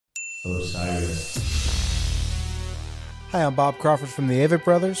Hi, I'm Bob Crawford from the Avett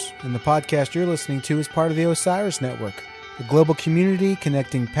Brothers, and the podcast you're listening to is part of the Osiris Network, a global community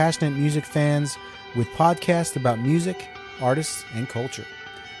connecting passionate music fans with podcasts about music, artists, and culture.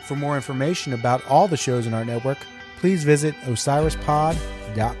 For more information about all the shows in our network, please visit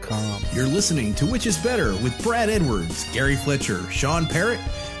osirispod.com. You're listening to Which is Better with Brad Edwards, Gary Fletcher, Sean Parrott,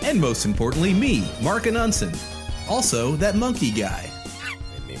 and most importantly, me, Mark Anunson. Also, that monkey guy.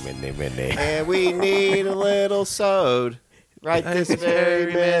 And we need a little sode right this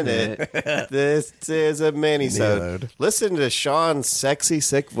very minute. This is a mini-sode. Listen to Sean's sexy,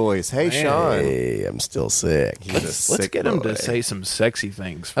 sick voice. Hey, Sean. Hey, I'm still sick. Let's get him to say some sexy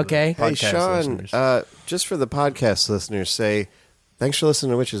things. For Okay. the Hey, podcast Sean, listeners. just for the podcast listeners, say, thanks for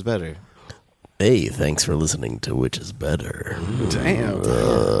listening to Which is Better. Hey, thanks for listening to Which is Better. Damn.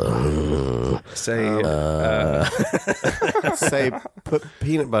 Say, Say, put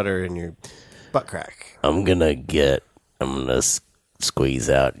peanut butter in your butt crack. I'm gonna squeeze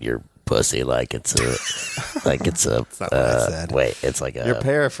out your pussy like it's a not what I said. wait, it's like a You're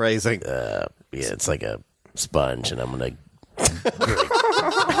paraphrasing. yeah, it's like a sponge, and I'm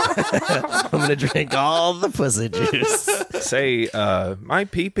gonna drink all the pussy juice. say, my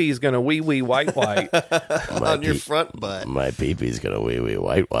pee-pee's gonna wee-wee white. On your front butt. My pee-pee's gonna wee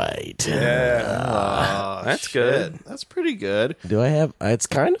white. Oh, That's shit. good. That's pretty good. Do I have? It's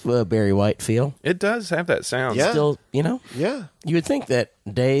kind of a Barry White feel. It does have that sound. Yeah. Still, you know, Yeah. you would think that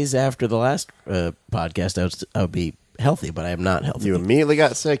days after the last podcast, I would be healthy, but I am not healthy. You immediately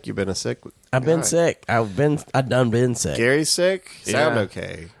got sick. You've been a sick. I've been guy. sick. I've done been sick. Gary's sick. Sound Yeah.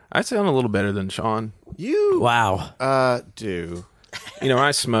 okay. I sound a little better than Sean. You Wow. do. You know,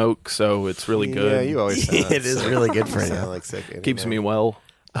 I smoke, so it's really good. Yeah, you always sound It is sick. really good for You you. sound like sick. anyway. Keeps me well.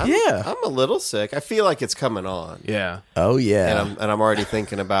 Yeah. I'm a little sick. I feel like it's coming on. Yeah. Oh yeah. And I'm already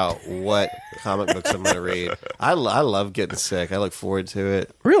thinking about what comic books I'm going to read. I love getting sick. I look forward to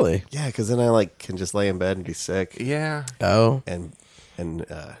it. Really? Yeah, because then I can just lay in bed and be sick. Yeah. Oh And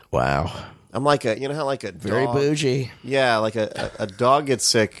wow. I'm like a Very dog. bougie. Yeah, like a dog gets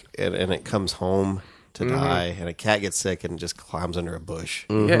sick and it comes home to die, and a cat gets sick and just climbs under a bush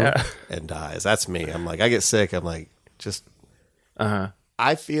Yeah. and dies. That's me. I'm like, I get sick. I'm like, just. Uh-huh.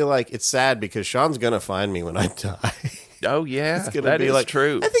 I feel like it's sad because Sean's gonna find me when I die. Oh, yeah. It's gonna That be is like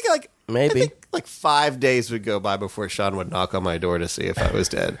true. I think Maybe. 5 days would go by before Sean would knock on my door to see if I was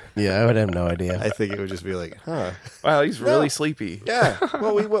dead. Yeah, I would have no idea. I think it would just be like, huh? Wow, he's really sleepy. Yeah.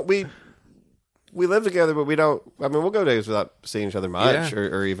 Well, we live together, but we don't. I mean, we'll go days without seeing each other much, Yeah.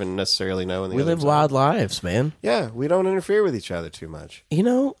 or even necessarily knowing the We other. live wild lives, man. Yeah, we don't interfere with each other too much. You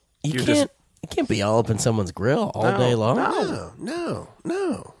know, You're you can't be all up in someone's grill all No, day long.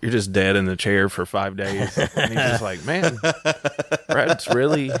 No. You're just dead in the chair for 5 days. And he's just like, man, Brad's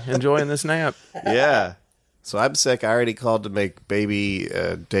really enjoying this nap. Yeah. So I'm sick. I already called to make baby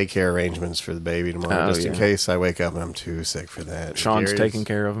daycare arrangements for the baby tomorrow, Oh, just in yeah. case I wake up and I'm too sick for that. Sean's Gary's- taking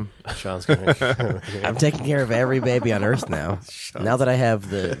care of him. Sean's gonna. I'm taking care of every baby on earth now. Now that I have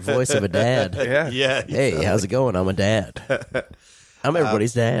the voice of a dad. Yeah. Yeah. Hey, how's it going? I'm a dad. I'm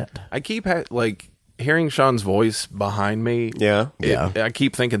everybody's dad. I keep hearing Sean's voice behind me. Yeah. Yeah. I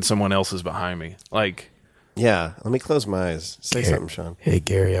keep thinking someone else is behind me. Like, Yeah. Let me close my eyes. Say something, Sean. Hey,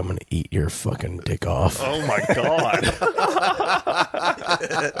 Gary, I'm going to eat your fucking dick off. oh my God.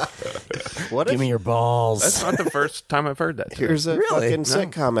 What Give if me your balls. That's not the first time I've heard that. today. here's a Really? fucking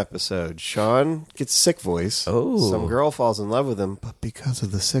sitcom episode? Sean gets sick voice. Oh. Some girl falls in love with him, but because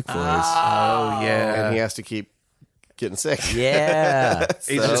of the sick voice, Oh, yeah. and he has to keep getting sick. Yeah.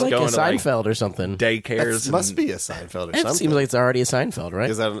 He's It's just like a going to like Seinfeld or something. daycares. It must be a Seinfeld or It something. seems like it's already a Seinfeld, right?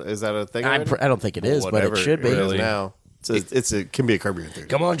 Is that a thing? I already? don't think it is, but Whatever it should be. is now. It can be a Curb Your Enthusiasm.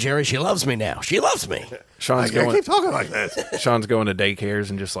 Come on, Jerry. She loves me now. She loves me. Sean's I going. keep talking like this. Sean's going to daycares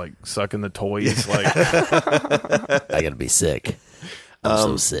and just like sucking the toys. Like, I got to be sick. I'm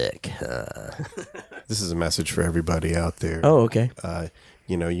so sick. This is a message for everybody out there. Oh, okay.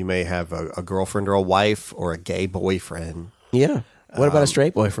 You may have a girlfriend or a wife or a gay boyfriend. Yeah. What about a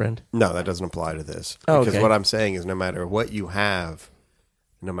straight boyfriend? No, that doesn't apply to this. Oh, Because okay. what I'm saying is no matter what you have,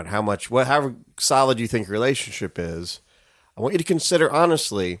 no matter however solid you think your relationship is, I want you to consider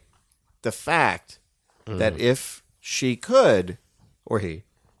honestly the fact that if she could, or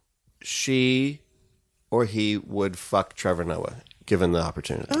she or he would fuck Trevor Noah, given the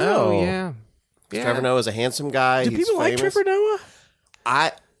opportunity. Oh, yeah. Trevor Noah is a handsome guy. Do He's people like famous. Trevor Noah?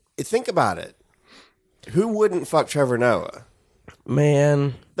 Think about it. Who wouldn't fuck Trevor Noah?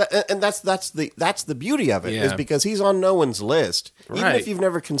 Man. And that's the beauty of it, is Yeah. because he's on no one's list. Even Right. if you've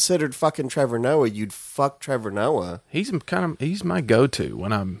never considered fucking Trevor Noah, you'd fuck Trevor Noah. He's my go-to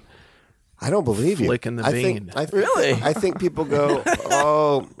when I'm I don't believe you. Flicking the bean. Really? I think people go,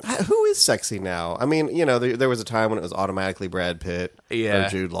 oh, who is sexy now? I mean, you know, there was a time when it was automatically Brad Pitt Yeah. or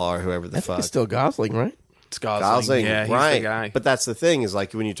Jude Law or whoever the I think fuck. it's still Gosling, right? It's Gosling. Gosling, Yeah, he's right. the guy. But that's the thing is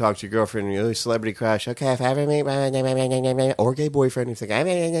like when you talk to your girlfriend and you celebrity crush, okay, if I ever meet or gay boyfriend, you think,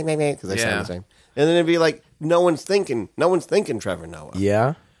 because they sound the same. And then it'd be like, no one's thinking Trevor Noah.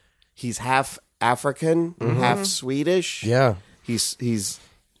 Yeah. He's half African, half Swedish. Yeah. He's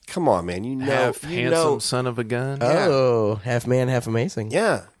come on, man. You know, Half you handsome know. son of a gun. Oh, half man, half amazing.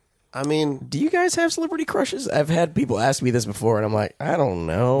 Yeah. I mean, Do you guys have celebrity crushes? I've had people ask me this before, and I'm like, I don't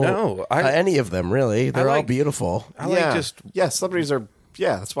know. No, any of them really. They're all like- beautiful. I yeah. like celebrities are,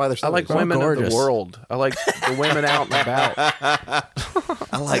 that's why they're I like celebrities. women of gorgeous. the world. I like the women out and about.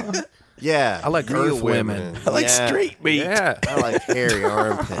 I like, I like real earth women. I like street meat. Yeah, I like hairy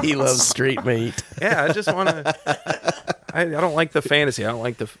armpits. He loves street meat. yeah. I just want to. I don't like the fantasy. I don't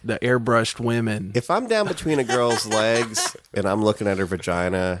like the airbrushed women. If I'm down between a girl's legs and I'm looking at her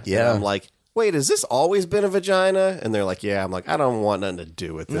vagina, Yeah. and I'm like, wait, has this always been a vagina? And they're like, yeah. I'm like, I don't want nothing to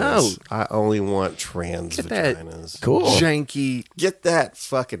do with this. No. I only want trans Get that vaginas. Cool. Janky. Get that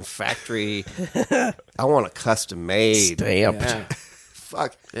fucking factory. I want a custom made. Stamped. Yeah.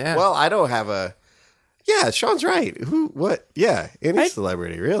 Fuck. Yeah. Well, I don't have a. Yeah, Sean's right. Who? What? Yeah, any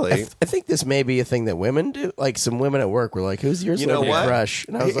celebrity, really. I think this may be a thing that women do. Like some women at work were like, "Who's your You know celebrity what? crush?"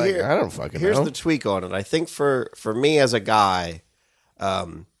 And I was like, "I don't fucking Here's know." the tweak on it. I think for me as a guy,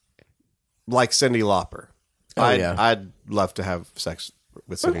 like Cyndi Lauper, I'd love to have sex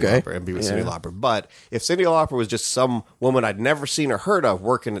with Cyndi Lauper and be with Cyndi Lauper. But if Cyndi Lauper was just some woman I'd never seen or heard of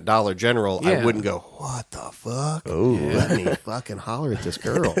working at Dollar General, I Yeah. wouldn't go, what the fuck? Let me fucking holler at this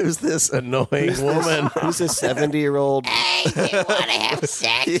girl. Who's this annoying woman? Who's this 70-year-old? Hey, you want to have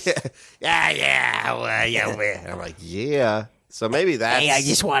sex? Yeah. I'm like, yeah. So maybe that's... Hey, I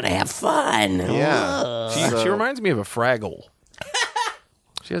just want to have fun. Yeah. She reminds me of a Fraggle.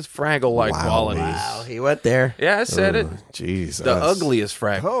 She has Fraggle-like qualities. Wow, he went there. Yeah, I said it. Jesus. The ugliest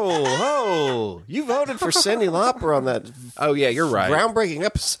Fraggle. Oh, you voted for Cyndi Lauper on that Oh yeah, you're right. groundbreaking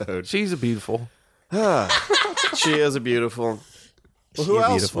episode. She's a beautiful. She is a beautiful. Well, who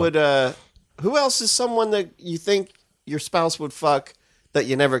else beautiful. would? Who else is someone that you think your spouse would fuck that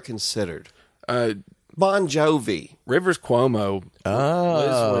you never considered? Bon Jovi. Rivers Cuomo.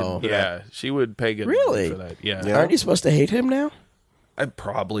 Oh, Liz would, yeah, she would pay good Really? money for that. Yeah, Yeah. aren't you supposed to hate him now? I'd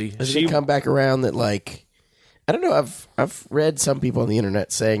probably. Does it come back around that like I don't know? I've read some people on the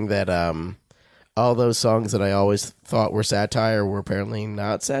internet saying that all those songs that I always thought were satire were apparently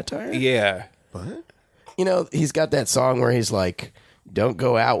not satire. Yeah. You know, he's got that song where he's like, "Don't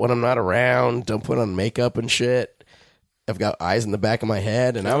go out when I'm not around. Don't put on makeup and shit. I've got eyes in the back of my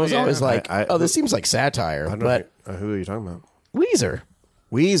head." And I was yeah. always like, I- "Oh, this seems like satire." I don't But know, who are you talking about? Weezer,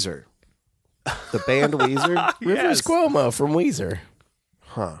 Weezer. The band Weezer. Rivers Cuomo from Weezer,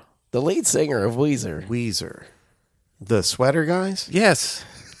 Huh. the lead singer of Weezer. Weezer. The sweater guys. Yes.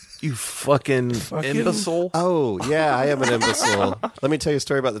 You fucking imbecile. Oh yeah, I am an imbecile. Let me tell you a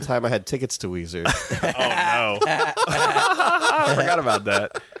story about the time I had tickets to Weezer. Oh no. I forgot about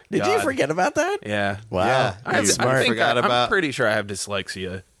that. Did you forget about that? Yeah. Wow, Yeah. I You think forgot I'm about. pretty sure I have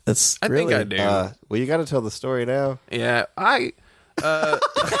dyslexia. That's I really, think I do. Well, you got to tell the story now. Yeah, I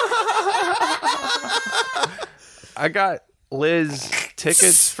got Liz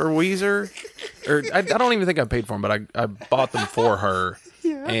tickets for Weezer, or I don't even think I paid for them, but I bought them for her,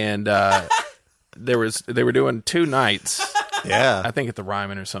 and they were doing 2 nights, Yeah. I think at the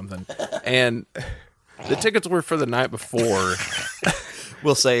Ryman or something, and the tickets were for the night before.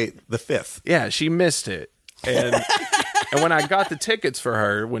 We'll say the 5th. Yeah, she missed it, and when I got the tickets for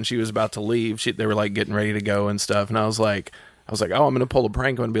her when she was about to leave, they were like getting ready to go and stuff, and I was like, oh, I'm gonna pull a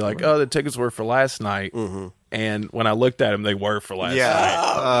prank and be like, oh, the tickets were for last night, and when I looked at them, they were for last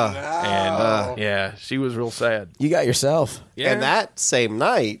night, and yeah, she was real sad. You got yourself. Yeah, And that same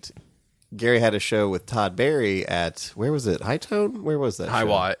night, Gary had a show with Todd Barry at, where was it? High Tone? Where was that? High show?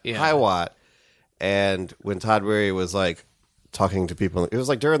 Watt, yeah. High Watt. And when Todd Barry was like talking to people, it was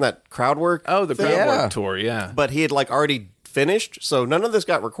like during that crowd work. oh, the thing. crowd Yeah. work tour, yeah. But he had like already finished. So none of this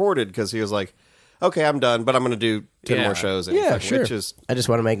got recorded because he was like, okay, I'm done, but I'm going to do 10 Yeah. more shows. And Yeah, fucking- sure. Which is, I just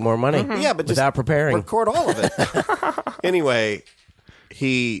want to make more money. yeah, but just without preparing. record all of it. Anyway,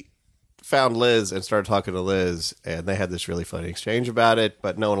 he found Liz and started talking to Liz, and they had this really funny exchange about it,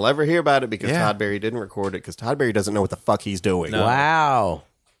 but no one will ever hear about it because Yeah. Todd Barry didn't record it because Todd Barry doesn't know what the fuck he's doing. Wow.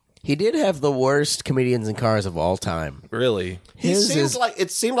 He did have the worst comedians in cars of all time. Really? He His seemed is- like it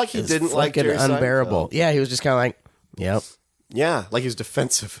seemed like he It's didn't like fucking Jerry unbearable. Seinfeld. Yeah, he was just kind of like, yep. Yeah, like he's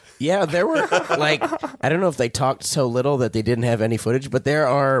defensive. Yeah, there were like I don't know if they talked so little that they didn't have any footage, but there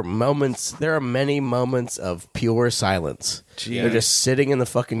are many moments of pure silence. They're just sitting in the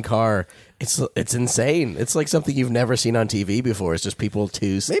fucking car. It's insane. It's like something you've never seen on TV before. It's just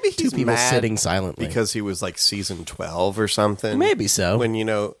two Maybe he's people mad sitting silently. because he was like season 12 or something. Maybe so. When,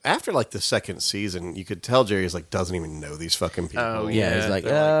 after like the second season, you could tell Jerry's like doesn't even know these fucking people. Oh, yeah, he's like,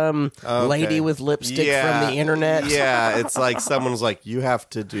 okay. lady with lipstick from the internet. Yeah, it's like someone's like, you have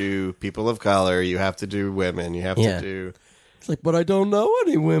to do people of color, you have to do women, you have to do... It's like, but I don't know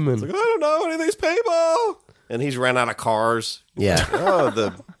any women. Like, I don't know any of these people. And he's ran out of cars. Yeah. Oh,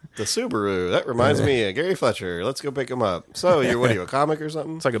 the Subaru. That reminds me of Gary Fletcher. Let's go pick him up. So, what are you, a comic or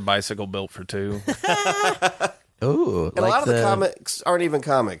something? It's like a bicycle built for two. Ooh, And a lot of the comics aren't even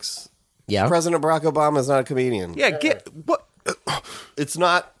comics. Yeah. President Barack Obama is not a comedian. Yeah, what? It's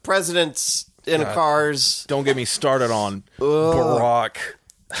not presidents in cars. Don't get me started on Barack.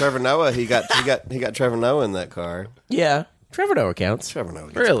 Trevor Noah, he got Trevor Noah in that car. Yeah. Trevor Noah counts. Trevor Noah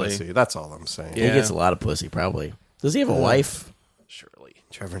gets Really? pussy. That's all I'm saying. He gets a lot of pussy, probably. Does he have a wife? Surely.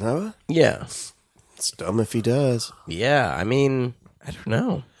 Trevor Noah? Yeah. It's dumb if he does. Yeah, I mean, I don't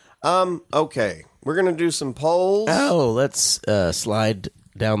know. Okay. We're going to do some polls. Oh, let's slide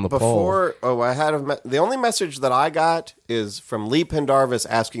down the poll. The only message that I got is from Lee Pendarvis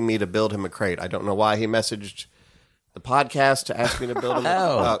asking me to build him a crate. I don't know why he messaged the podcast to ask me to build him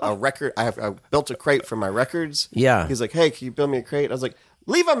a record. I built a crate for my records. Yeah. He's like, hey, can you build me a crate? I was like,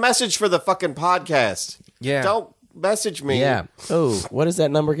 leave a message for the fucking podcast. Yeah. Don't message me. Yeah. Oh, what is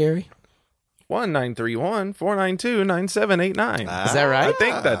that number, Gary? 1-931-492-9789. Is that right? I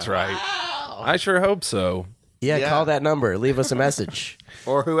think that's right. I sure hope so. Yeah, call that number. Leave us a message.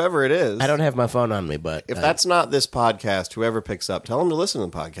 Or whoever it is. I don't have my phone on me, but... If that's not this podcast, whoever picks up, tell them to listen to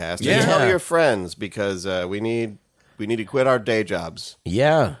the podcast. Yeah. And tell your friends because we need to quit our day jobs.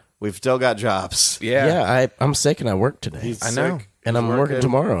 Yeah. We've still got jobs. Yeah. I'm sick and I work today. I know. And I'm working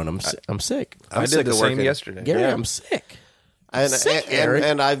tomorrow and I'm sick. I sick did the of same working. yesterday. Gary, Yeah. I'm sick.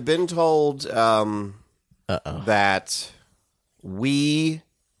 And I've been told that we,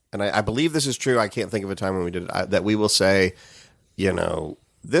 and I believe this is true. I can't think of a time when we did it, that we will say,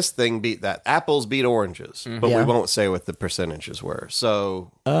 this thing beat that. Apples beat oranges, but we Yeah. won't say what the percentages were.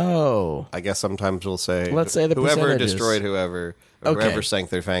 So Oh. I guess sometimes we'll say, Let's say the whoever percentages. destroyed whoever, or Okay. whoever sank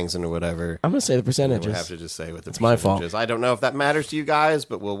their fangs into whatever. I'm going to say the We percentages. have to just say what the my fault. percentages. I don't know if that matters to you guys,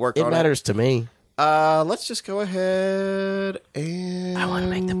 but we'll work It on matters to me. it. Let's just go ahead and I want to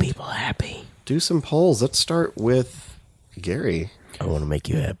make the people happy. do some polls. Let's start with Gary. I want to make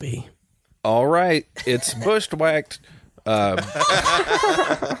you happy. All right. It's bushwhacked.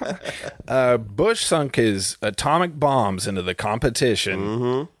 Bush sunk his atomic bombs into the competition.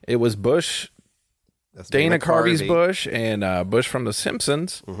 Mm-hmm. It was Bush, That's Dana Carvey's Carvey. Bush, and Bush from The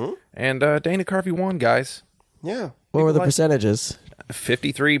Simpsons. Mm-hmm. And Dana Carvey won, guys. Yeah. What were the like- percentages?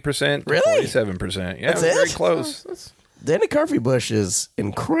 53% to Really? 47%. Yeah, That's it was very it? close. Dana Carvey Bush is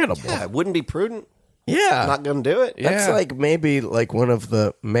incredible. Yeah, it wouldn't be prudent. Yeah. Not going to do it. That's Yeah. like maybe like one of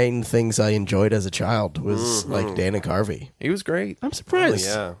the main things I enjoyed as a child was like Dana Carvey. He was great. I'm surprised.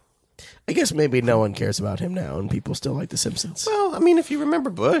 Yeah. I guess maybe no one cares about him now and people still like The Simpsons. Well, I mean, if you remember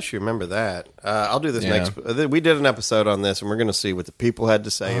Bush, you remember that. I'll do this Yeah. next. We did an episode on this, and we're going to see what the people had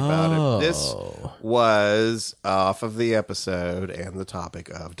to say about it. This was off of the episode and the topic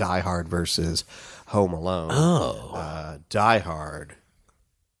of Die Hard versus Home Alone. Die Hard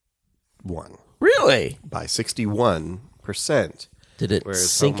won Really? by 61%. Did it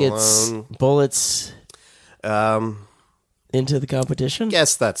Whereas sink Home its Alone- bullets into the competition?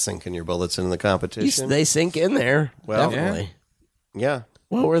 Guess that's sinking your bullets in the competition. They sink in there. Well, definitely. Yeah,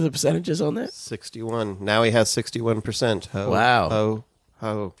 What were the percentages on that? 61. Now he has 61%. Ho, Wow. Ho,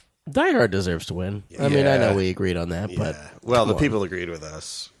 ho. Die Hard deserves to win. I mean, I know Yeah. we agreed on that, but Well, the come on. people agreed with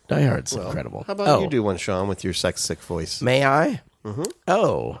us. Die Hard's incredible. How about Oh, you do one, Sean, with your sex sick voice? May I? Mm-hmm.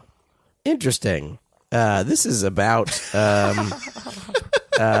 Oh, interesting. This is about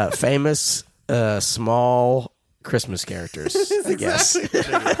famous small Christmas characters, I guess.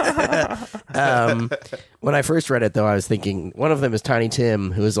 When I first read it, though, I was thinking one of them is Tiny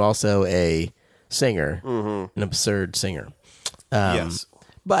Tim, who is also a singer, an absurd singer. Yes.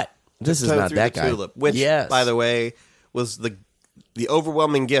 But this is Toad not Through that the guy. Tulip, which, yes. by the way, was the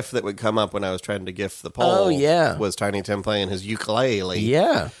overwhelming gif that would come up when I was trying to gif the poll. Oh, yeah. Was Tiny Tim playing his ukulele.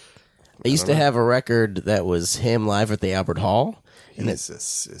 Yeah. I used to have a record that was him live at the Albert Hall. And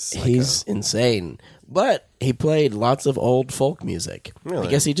he's insane. But he played lots of old folk music. Really?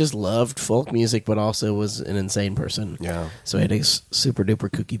 I guess he just loved folk music, but also was an insane person. Yeah. So he had a super duper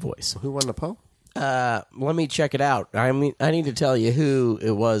kooky voice. Who won the poll? Let me check it out. I need to tell you who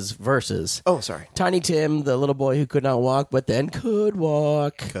it was versus. Oh, sorry. Tiny Tim, the little boy who could not walk, but then could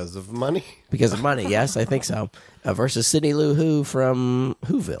walk. Because of money? Because of money, yes, I think so. Versus Cindy Lou Who from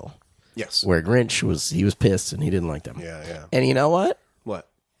Whoville, Yes. where Grinch was pissed and he didn't like them. Yeah, yeah. And you know what? What?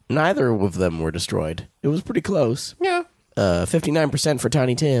 Neither of them were destroyed. It was pretty close. Yeah. 59% for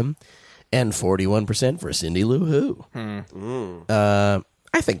Tiny Tim and 41% for Cindy Lou Who.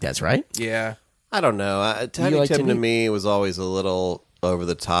 I think that's right. Yeah. I don't know. Tiny like Tim to Timmy? me was always a little over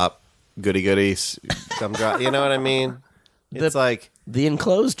the top, goody goodies, dumb drop. You know what I mean? It's like The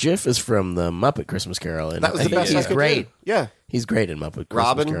enclosed GIF is from the Muppet Christmas Carol, and that was I the think best. I he's could great. do. Yeah, He's great in Muppet Christmas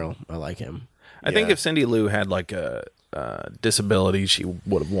Robin? Carol. I like him. I think Yeah. if Cindy Lou had like a disability, she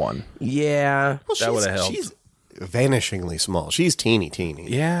would have won. Yeah. well, That would've helped. She's vanishingly small. She's teeny.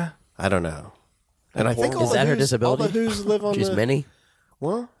 Yeah. I don't know. And I think all Is the that her Who's- disability? All the Who's live on She's the mini.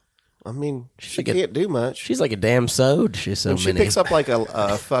 Well, I mean, she like a- can't do much. She's like a damn sewed. She's so When she mini. picks up like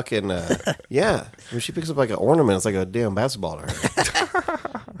a fucking yeah. When she picks up like an ornament, it's like a damn basketball to her.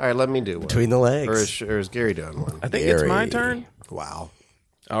 All right, let me do one. Between the legs. Or is Gary doing one? I think it's my Gary. turn. Wow.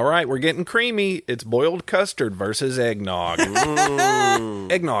 All right, we're getting creamy. It's boiled custard versus eggnog.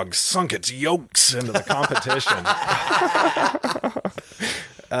 Eggnog sunk its yolks into the competition.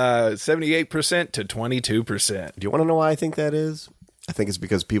 78% to 22%. Do you want to know why I think that is? I think it's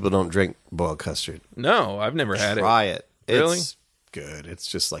because people don't drink boiled custard. No, I've never had it. Try it. Really? It's good. It's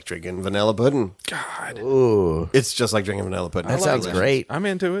just like drinking vanilla pudding. God, Ooh. It's just like drinking vanilla pudding. That It's sounds delicious. great. I'm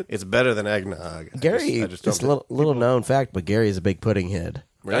into it. It's better than eggnog. Gary, I just just don't a little known fact, but Gary is a big pudding head.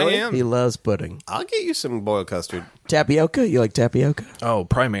 Really? I am. He loves pudding. I'll get you some boiled custard. Tapioca? You like tapioca? Oh,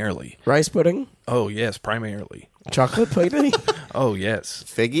 primarily. Rice pudding? Oh, yes, primarily. Chocolate pudding? Oh, yes.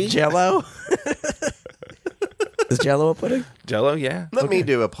 Figgy? Jello? Is Jello a pudding? Jello, yeah. Let me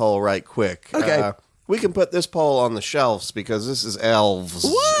do a poll right quick. Okay. We can put this poll on the shelves because this is elves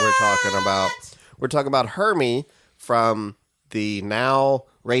we're talking about. We're talking about Hermie from the now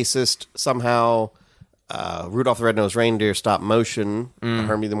racist, somehow Rudolph the Red-Nosed Reindeer stop motion.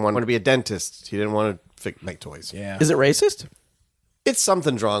 Hermie the one wanted to be a dentist. He didn't want to make toys. Yeah. Is it racist? It's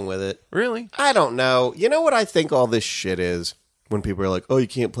something's wrong with it. Really? I don't know. You know what I think all this shit is? When people are like, oh, you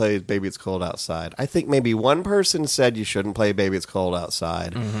can't play Baby It's Cold Outside. I think maybe one person said you shouldn't play Baby It's Cold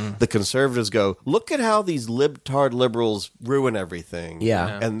Outside. The conservatives go, look at how these libtard liberals ruin everything.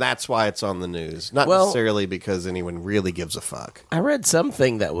 Yeah. And that's why it's on the news. Not Well- necessarily because anyone really gives a fuck. I read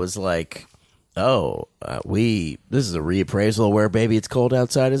something that was like, this is a reappraisal where Baby It's Cold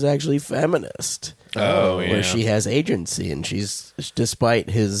Outside is actually feminist. Oh, yeah. Where she has agency and she's, despite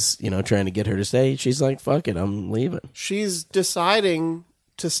his, trying to get her to stay, she's like, fuck it, I'm leaving. She's deciding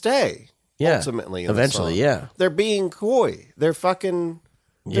to stay. Yeah. Ultimately. in the Eventually, song. yeah. They're being coy. They're fucking...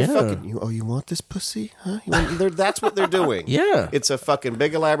 They're Yeah. fucking, you want this pussy? Huh? That's what they're doing. Yeah. It's a fucking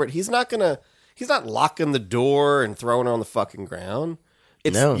big elaborate. He's not locking the door and throwing her on the fucking ground.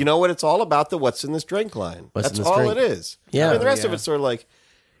 It's, No. you know what? It's all about the what's in this drink line. What's That's in this all drink? it is. Yeah. I mean, the rest of it's sort of like,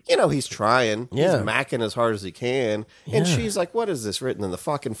 he's trying. Yeah. He's macking as hard as he can. And she's like, what is this written in the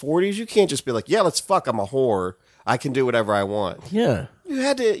fucking 40s? You can't just be like, yeah, let's fuck. I'm a whore. I can do whatever I want. Yeah. You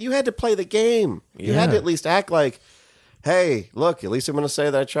had to play the game. You had to at least act like, hey, look, at least I'm going to say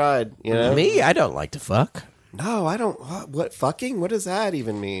that I tried. You know? Me, I don't like to fuck. No, I don't. What fucking? What does that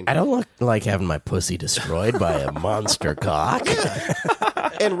even mean? I don't like having my pussy destroyed by a monster cock.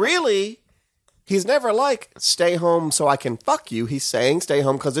 And really, he's never like, stay home so I can fuck you. He's saying, stay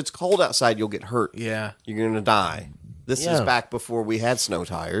home because it's cold outside. You'll get hurt. Yeah. You're going to die. This Yeah. is back before we had snow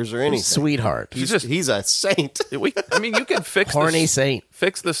tires or anything. Sweetheart. He's a saint. You could fix Horny this, saint.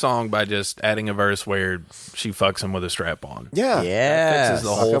 fix the song by just adding a verse where she fucks him with a strap on. Yeah. Yeah. Fixes the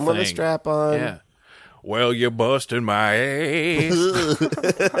Fuck whole him with a thing. strap on. Yeah. Well, you're busting my ass.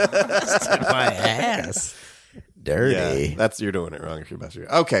 My ass. Dirty. Yeah, you're doing it wrong if you're busting.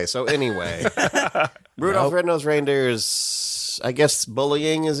 Okay, so anyway, Rudolph Red-Nosed Reindeer's, I guess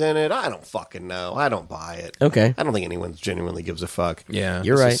bullying is in it. I don't fucking know. I don't buy it. Okay. I don't think anyone genuinely gives a fuck. Yeah.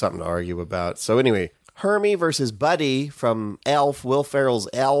 You're This right. is something to argue about. So anyway, Hermie versus Buddy from Elf, Will Ferrell's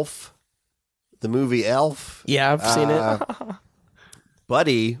Elf, the movie Elf. Yeah, I've seen it.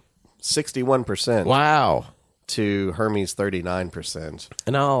 Buddy, 61%. Wow. To Hermie's 39%.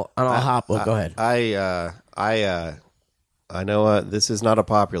 And I'll hop. Well, go ahead. I know this is not a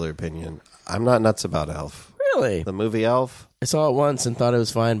popular opinion. I'm not nuts about Elf. Really? The movie Elf, I saw it once and thought it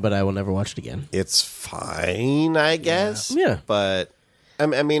was fine, but I will never watch it again. it's fine, I guess. Yeah. But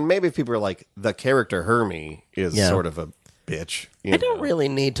I mean, maybe if people are like, the character Hermie is Yeah. sort of a bitch. I don't really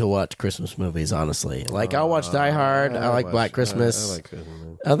need to watch Christmas movies, honestly. Like, I'll watch Die Hard. I like Black Christmas. I like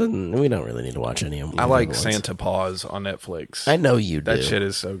Christmas. Other than, we don't really need to watch any of them. I like Santa Paws on Netflix. I know you do. That shit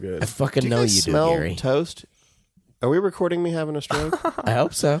is so good. I fucking Do you know guys you do, smell Gary. toast? Are we recording me having a stroke? I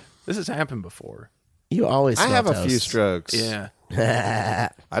hope so. This has happened before. You always I smell have a toast. few strokes. Yeah.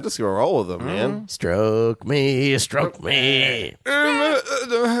 I just go roll with them, man. Stroke me, stroke me. And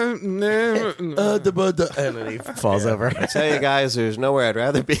then he falls over I tell you guys, there's nowhere I'd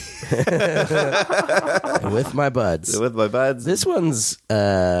rather be with my buds. with my buds. This one's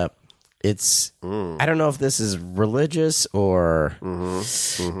it's I don't know if this is religious or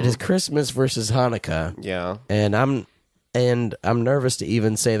it is Christmas versus Hanukkah. Yeah. And I'm nervous to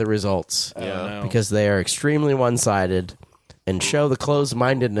even say the results. Because they are extremely one-sided and show the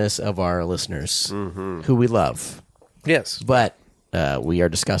closed-mindedness of our listeners who we love. Yes. But we are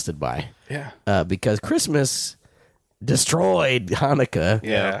disgusted by. Yeah. Because Christmas destroyed Hanukkah.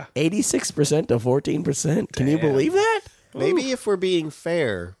 Yeah. 86% to 14%. Can you believe that? Maybe if we're being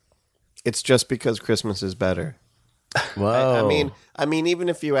fair, it's just because Christmas is better. Whoa. I mean, even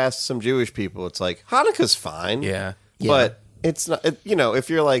if you ask some Jewish people, it's like Hanukkah's fine. Yeah. But it's not. If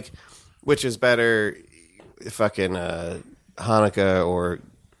you're like, which is better, fucking Hanukkah or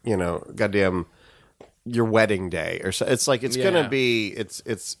goddamn your wedding day or so. It's like it's gonna be. It's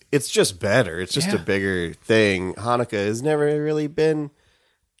just better. It's just a bigger thing. Hanukkah has never really been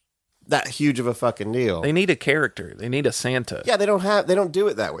that huge of a fucking deal. They need a character. They need a Santa. Yeah, they don't do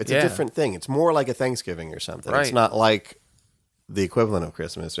it that way. It's a different thing. It's more like a Thanksgiving or something. Right. It's not like the equivalent of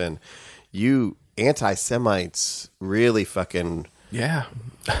Christmas. And you anti-Semites really fucking Yeah.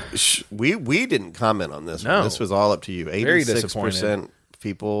 we didn't comment on this No. one. This was all up to you. Very 86%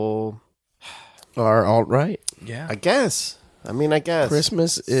 people, Are alt-right. Yeah. I guess. I guess.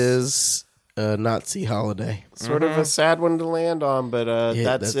 Christmas is a Nazi holiday. Sort of a sad one to land on, but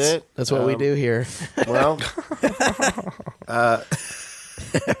Yeah, that's it. That's what we do here. Well,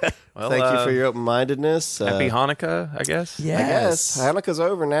 Well, thank you for your open-mindedness. Happy Hanukkah, I guess. I guess Hanukkah's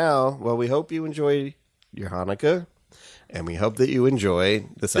over now. Well, we hope you enjoy your Hanukkah, and we hope that you enjoy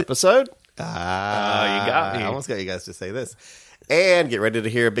this episode. you got me. I almost got you guys to say this. And get ready to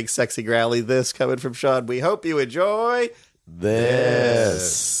hear a big, sexy, growly this coming from Sean. We hope you enjoy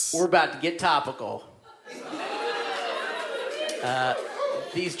This. We're about to get topical.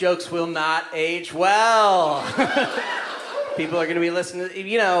 These jokes will not age well. People are going to be listening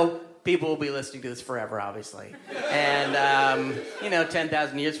to, people will be listening to this forever, obviously. And,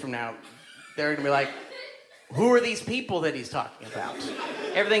 10,000 years from now, they're going to be like, who are these people that he's talking about?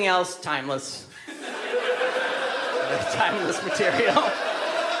 Everything else, timeless. Timeless material.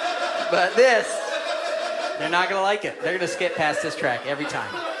 But this, they're not going to like it. They're going to skip past this track every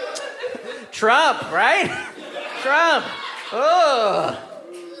time. Trump, right? Trump. Oh.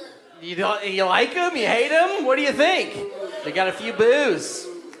 You like him? You hate him? What do you think? They got a few boos.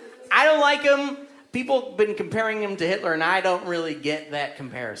 I don't like him. People have been comparing him to Hitler, and I don't really get that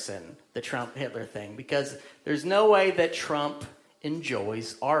comparison, the Trump-Hitler thing, because there's no way that Trump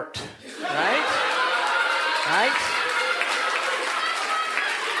enjoys art. Right? Right?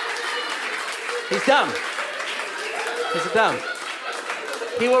 He's dumb. He's dumb.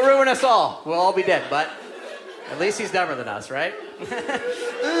 He will ruin us all. We'll all be dead, but at least he's dumber than us, right?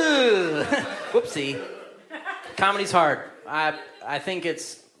 Ooh. Whoopsie. Comedy's hard. I think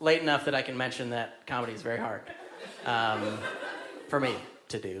it's late enough that I can mention that comedy is very hard for me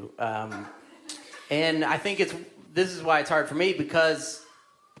to do. And I think this is why it's hard for me, because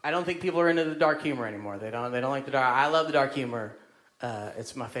I don't think people are into the dark humor anymore. They don't like the dark. I love the dark humor.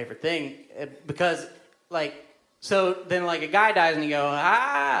 It's my favorite thing because, so then a guy dies and you go,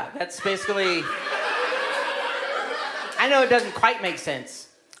 that's basically. I know it doesn't quite make sense.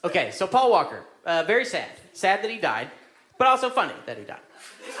 Okay, so Paul Walker, very sad. Sad that he died, but also funny that he died.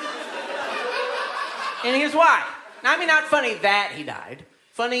 And here's why. Not funny that he died.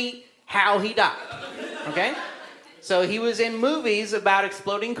 Funny how he died. Okay? So he was in movies about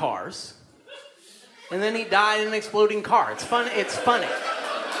exploding cars, and then he died in an exploding car. It's fun. It's funny.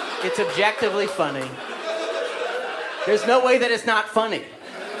 It's objectively funny. There's no way that it's not funny.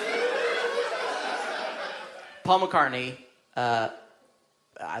 Paul McCartney. I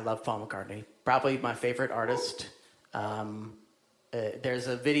love Paul McCartney. Probably my favorite artist. There's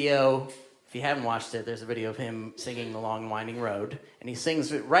a video, if you haven't watched it, there's a video of him singing The Long Winding Road. And he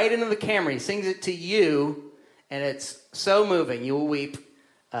sings it right into the camera. He sings it to you, and it's so moving. You will weep.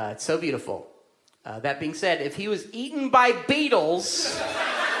 It's so beautiful. That being said, if he was eaten by beetles,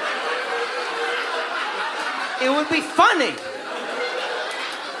 it would be funny.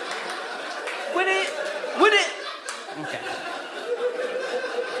 Would it? Okay.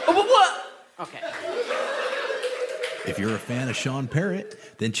 What? Okay. If you're a fan of Sean Parrott,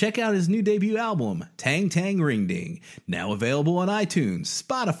 then check out his new debut album, Tang Tang Ring Ding, now available on iTunes,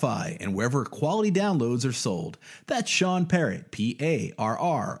 Spotify, and wherever quality downloads are sold. That's Sean Parrott, Parrott.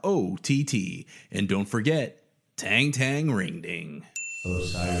 And don't forget, Tang Tang Ring Ding.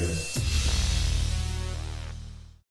 Osiris.